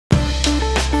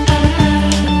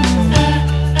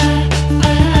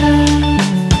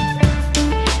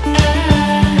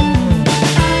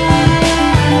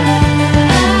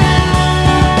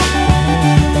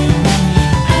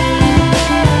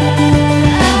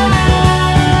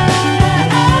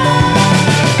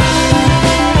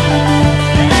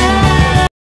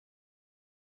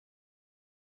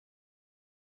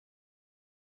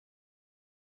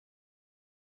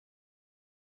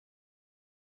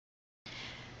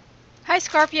Hi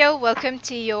Scorpio, welcome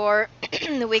to your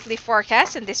weekly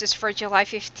forecast, and this is for July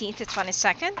 15th to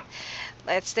 22nd.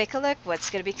 Let's take a look what's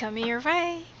going to be coming your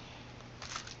way.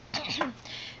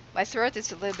 My throat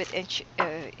is a little bit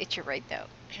itchy right now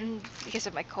because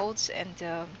of my colds and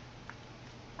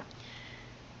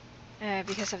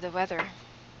because of the weather.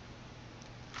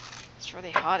 It's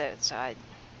really hot outside,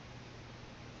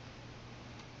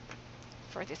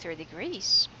 43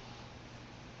 degrees.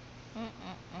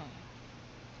 Mm-mm-mm.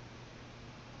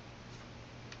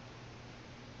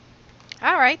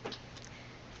 All right.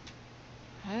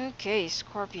 Okay,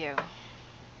 Scorpio.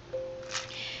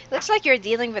 Looks like you're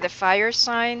dealing with a fire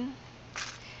sign.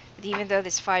 But even though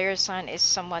this fire sign is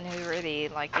someone who really,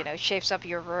 like, shapes up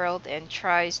your world and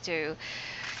tries to,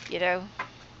 you know,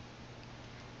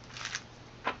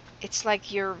 it's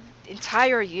like your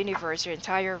entire universe, your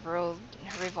entire world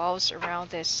revolves around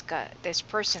this guy, this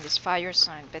person, this fire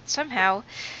sign. But somehow,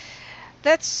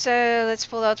 let's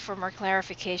pull out for more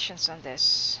clarifications on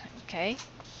this. Okay.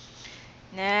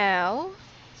 Now,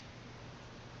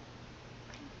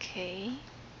 okay.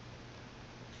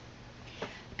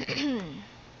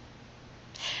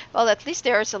 Well, at least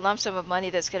there is a lump sum of money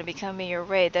that's going to be coming your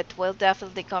way that will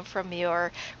definitely come from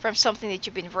something that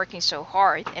you've been working so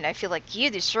hard, and I feel like you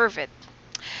deserve it.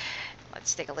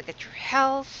 Let's take a look at your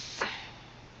health.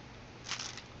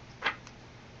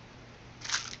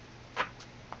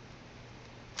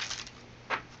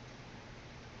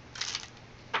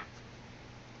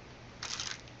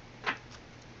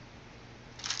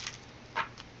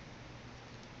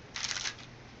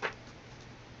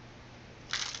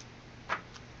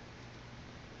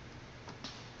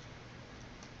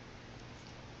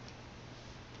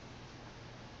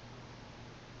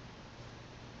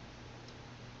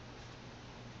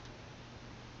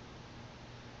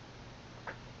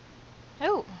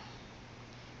 Oh,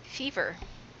 fever,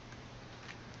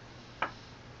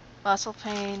 muscle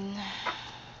pain.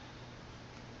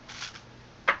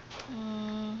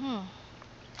 Hmm.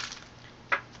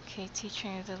 Okay,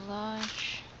 teaching of the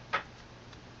lodge.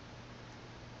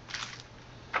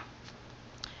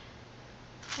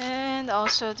 And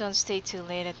also don't stay too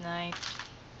late at night.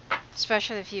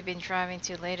 Especially if you've been driving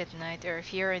too late at night or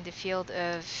if you're in the field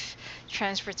of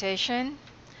transportation,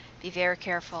 be very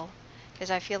careful. Because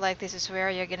I feel like this is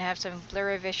where you're going to have some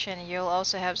blurry vision and you'll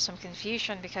also have some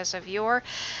confusion because of your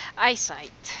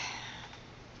eyesight.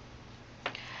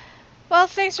 Well,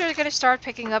 things are going to start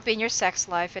picking up in your sex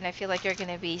life, and I feel like you're going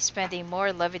to be spending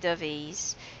more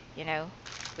lovey-doveys,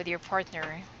 with your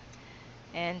partner.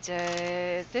 And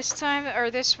this time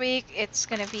or this week, it's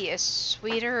going to be a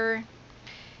sweeter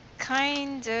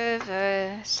kind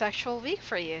of sexual week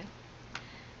for you.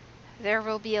 There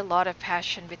will be a lot of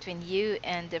passion between you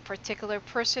and the particular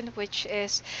person, which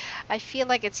is, I feel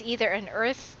like it's either an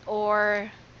earth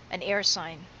or an air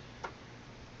sign.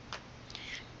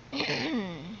 All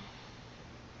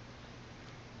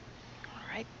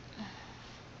right.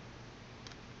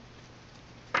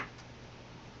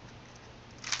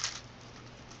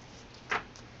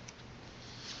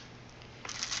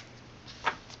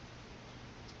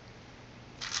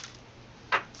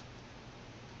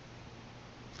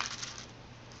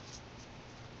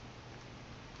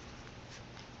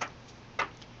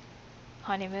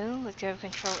 Honeymoon, let go of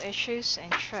control issues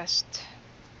and trust.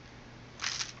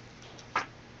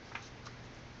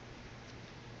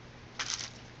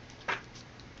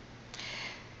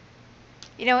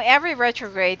 Every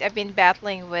retrograde I've been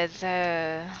battling with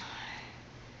uh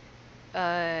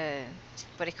what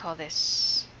do you call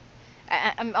this?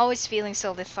 I'm always feeling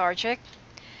so lethargic,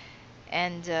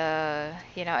 and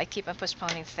I keep on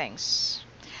postponing things.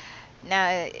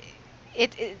 Now,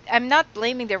 I'm not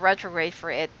blaming the retrograde for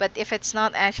it, but if it's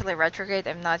not actually retrograde,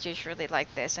 I'm not usually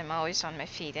like this. I'm always on my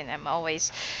feet and I'm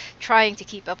always trying to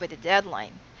keep up with the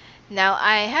deadline. Now,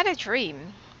 I had a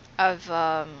dream of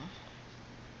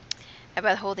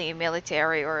about holding a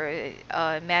military or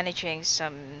managing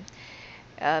some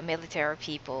military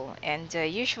people, and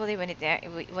usually when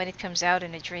it comes out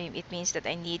in a dream, it means that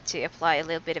I need to apply a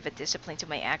little bit of a discipline to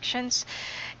my actions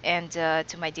and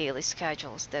to my daily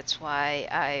schedules. That's why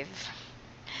I've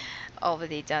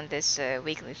already done this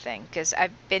weekly thing, because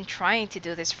I've been trying to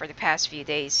do this for the past few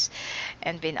days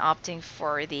and been opting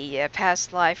for the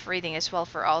past life reading as well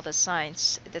for all the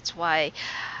signs. That's why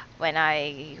when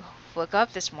I woke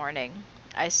up this morning,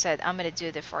 I said I'm gonna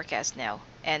do the forecast now,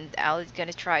 and I'm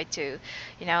gonna try to,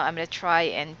 I'm gonna try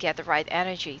and get the right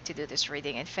energy to do this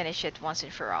reading and finish it once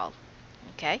and for all.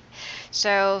 Okay,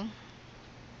 so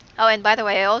Oh, and by the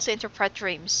way, I also interpret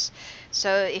dreams.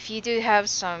 So if you do have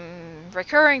some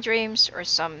recurring dreams or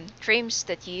some dreams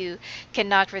that you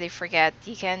cannot really forget,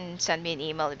 you can send me an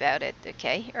email about it,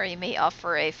 okay? Or you may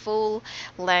offer a full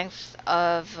length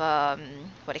of,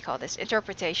 what do you call this,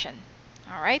 interpretation.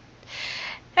 All right?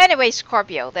 Anyway,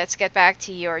 Scorpio, let's get back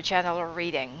to your general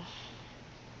reading.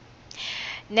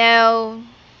 Now,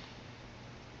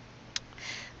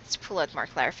 let's pull out more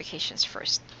clarifications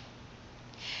first.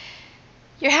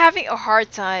 You're having a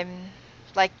hard time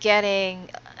like getting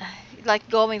like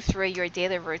going through your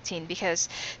daily routine because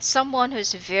someone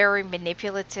who's very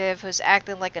manipulative, who's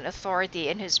acting like an authority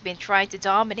and who's been trying to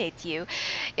dominate you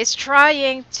is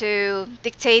trying to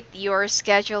dictate your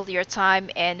schedule, your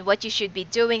time, and what you should be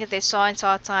doing at this so and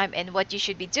so time and what you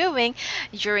should be doing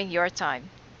during your time.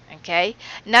 Okay,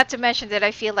 not to mention that I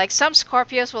feel like some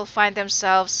Scorpios will find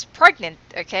themselves pregnant,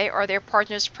 okay, or their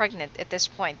partner's pregnant at this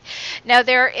point. Now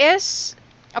there is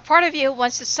a part of you who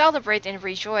wants to celebrate and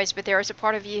rejoice, but there is a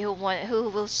part of you who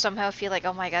will somehow feel like,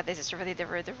 oh my God, this is really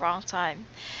the wrong time,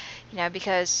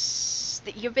 because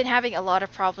you've been having a lot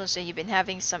of problems and you've been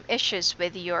having some issues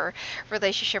with your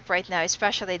relationship right now,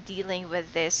 especially dealing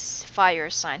with this fire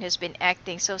sign who's been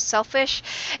acting so selfish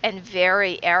and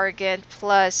very arrogant,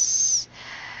 plus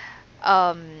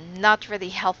not really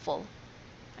helpful.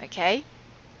 Okay.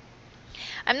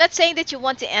 I'm not saying that you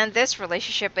want to end this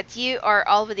relationship, but you are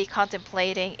already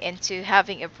contemplating into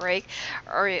having a break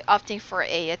or opting for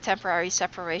a temporary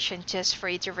separation just for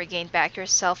you to regain back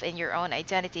yourself and your own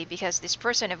identity, because this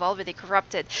person have already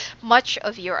corrupted much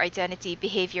of your identity,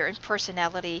 behavior, and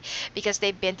personality because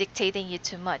they've been dictating you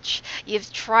too much.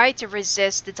 You've tried to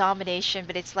resist the domination,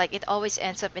 but it's like it always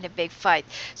ends up in a big fight.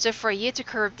 So for you to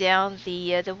curb down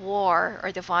the war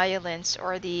or the violence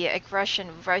or the aggression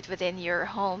right within your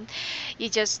home,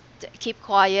 you just keep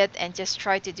quiet and just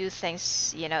try to do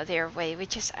things, their way,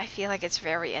 which is, I feel like it's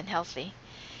very unhealthy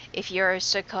if you're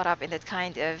so caught up in that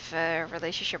kind of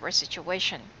relationship or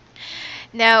situation.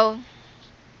 Now,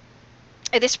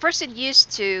 this person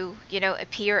used to,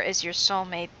 appear as your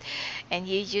soulmate, and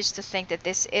you used to think that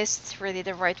this is really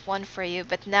the right one for you.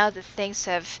 But now that things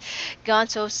have gone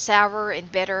so sour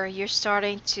and bitter, you're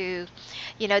starting to,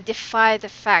 defy the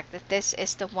fact that this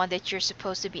is the one that you're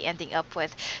supposed to be ending up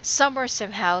with. Somewhere,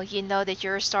 somehow, you know that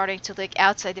you're starting to look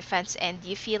outside the fence, and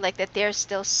you feel like that there's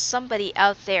still somebody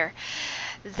out there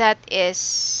that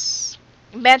is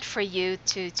meant for you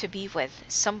to be with,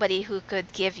 somebody who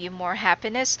could give you more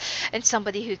happiness and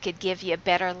somebody who could give you a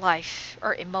better life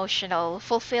or emotional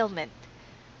fulfillment.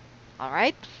 All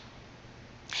right.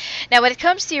 Now when it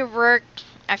comes to your work,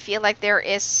 I feel like there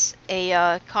is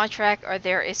a contract or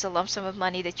there is a lump sum of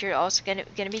money that you're also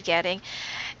gonna be getting,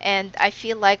 and I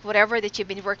feel like whatever that you've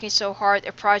been working so hard,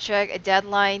 a project, a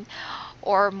deadline,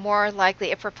 or more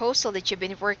likely a proposal that you've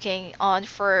been working on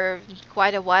for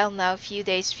quite a while now, few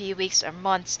days, few weeks, or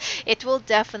months, it will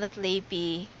definitely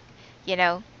be, you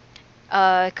know,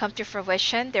 come to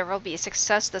fruition. There will be a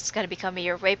success that's going to be coming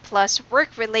your way, plus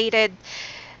work-related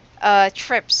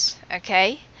trips,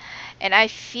 okay? And I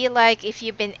feel like if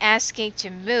you've been asking to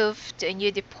move to a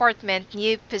new department,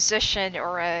 new position,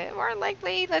 or more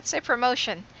likely, let's say,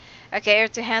 promotion, okay, or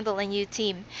to handle a new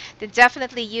team, then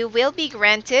definitely you will be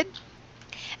granted,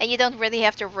 and you don't really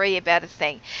have to worry about a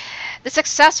thing. The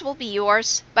success will be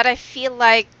yours, but I feel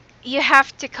like you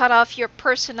have to cut off your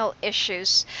personal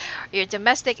issues, your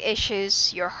domestic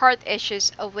issues, your heart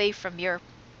issues away from your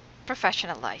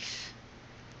professional life.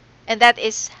 And that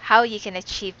is how you can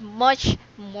achieve much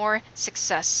more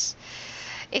success,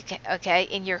 okay,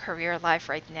 in your career life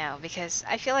right now. Because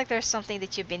I feel like there's something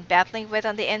that you've been battling with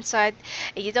on the inside,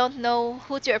 and you don't know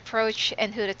who to approach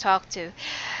and who to talk to.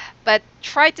 But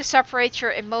try to separate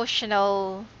your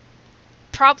emotional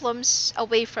problems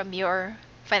away from your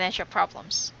financial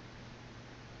problems.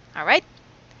 All right?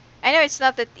 I know it's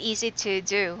not that easy to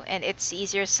do and it's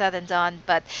easier said than done,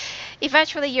 but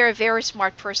eventually you're a very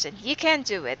smart person. You can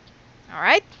do it. All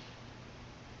right?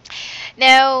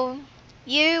 Now,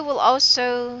 you will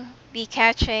also be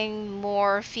catching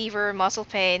more fever, muscle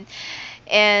pain,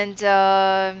 and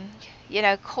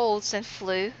colds and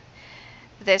flu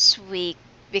this week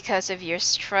because of your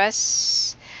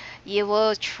stress. You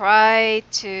will try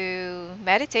to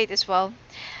meditate as well,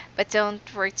 but don't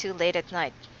work too late at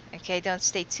night. Okay, don't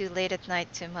stay too late at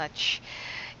night too much.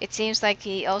 It seems like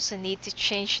you also need to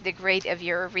change the grade of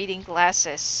your reading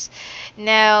glasses.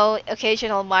 Now,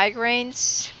 occasional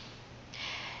migraines.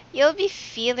 You'll be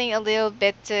feeling a little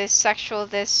bit sexual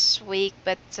this week,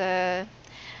 but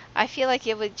I feel like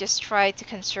you would just try to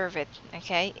conserve it,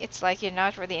 okay? It's like you're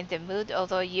not really in the mood,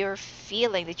 although you're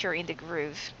feeling that you're in the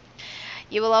groove.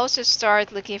 You will also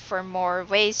start looking for more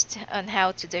ways on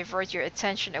how to divert your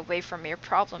attention away from your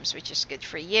problems, which is good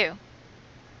for you.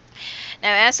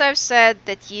 Now, as I've said,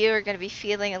 that you're going to be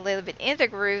feeling a little bit in the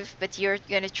groove, but you're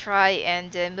going to try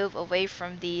and move away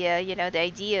from the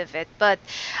idea of it. But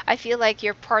I feel like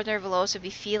your partner will also be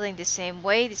feeling the same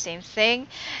way, the same thing,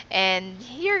 and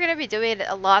you're going to be doing it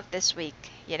a lot this week.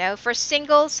 For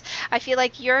singles, I feel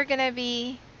like you're going to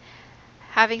be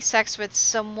having sex with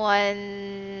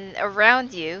someone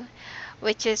around you,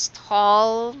 which is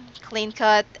tall, clean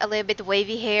cut, a little bit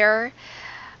wavy hair,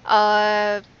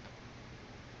 uh,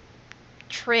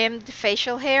 trimmed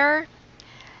facial hair,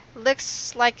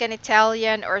 looks like an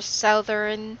Italian or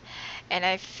Southern, and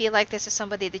I feel like this is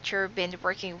somebody that you've been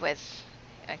working with,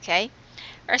 okay?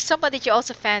 Or somebody that you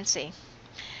also fancy.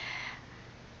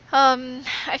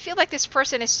 I feel like this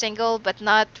person is single but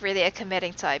not really a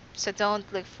committing type, so don't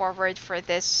look forward for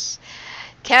this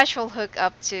casual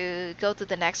hookup to go to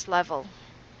the next level.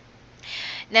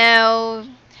 Now,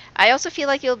 I also feel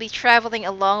like you'll be traveling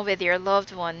along with your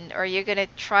loved one, or you're gonna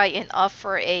try and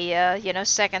offer a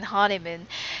second honeymoon.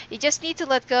 You just need to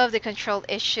let go of the control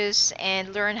issues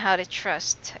and learn how to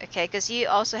trust, okay? Because you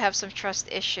also have some trust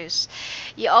issues.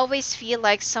 You always feel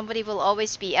like somebody will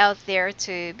always be out there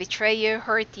to betray you,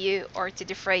 hurt you, or to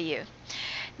defray you.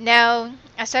 Now,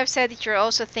 as I've said, that you're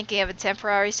also thinking of a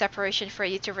temporary separation for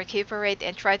you to recuperate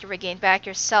and try to regain back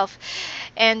yourself.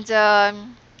 And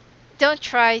don't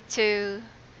try to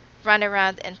run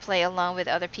around and play along with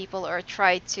other people or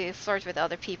try to flirt with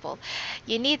other people.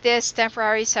 You need this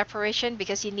temporary separation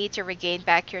because you need to regain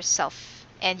back yourself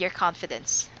and your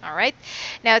confidence. All right.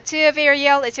 Now, to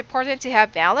Averiel, it's important to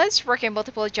have balance, working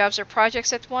multiple jobs or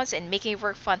projects at once, and making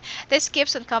work fun. This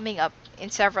keeps on coming up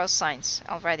in several signs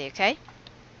already. Okay.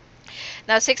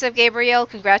 Now, Six of Gabriel,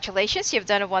 congratulations. You've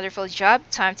done a wonderful job.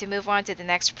 Time to move on to the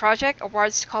next project,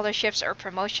 awards, scholarships, or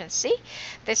promotions. See,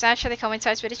 this actually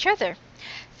coincides with each other.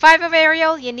 Five of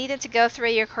Ariel, you needed to go through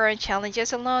your current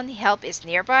challenges alone. Help is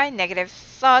nearby. Negative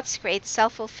thoughts create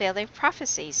self-fulfilling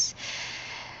prophecies.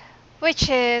 Which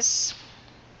is,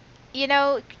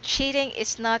 cheating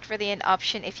is not really an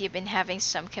option if you've been having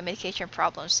some communication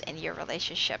problems in your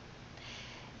relationship.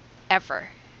 Ever.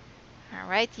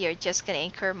 Alright, you're just going to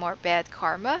incur more bad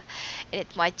karma, and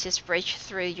it might just break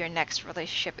through your next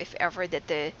relationship if ever that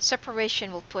the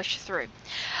separation will push through.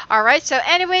 Alright, so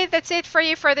anyway, that's it for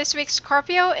you for this week's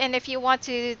Scorpio. And if you want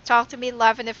to talk to me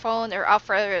live on the phone or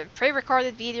offer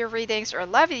pre-recorded video readings or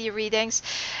live video readings,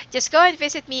 just go and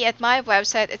visit me at my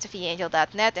website at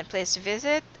sophiaangel.net, and please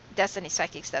visit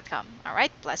destinypsychics.com.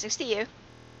 Alright, blessings to you.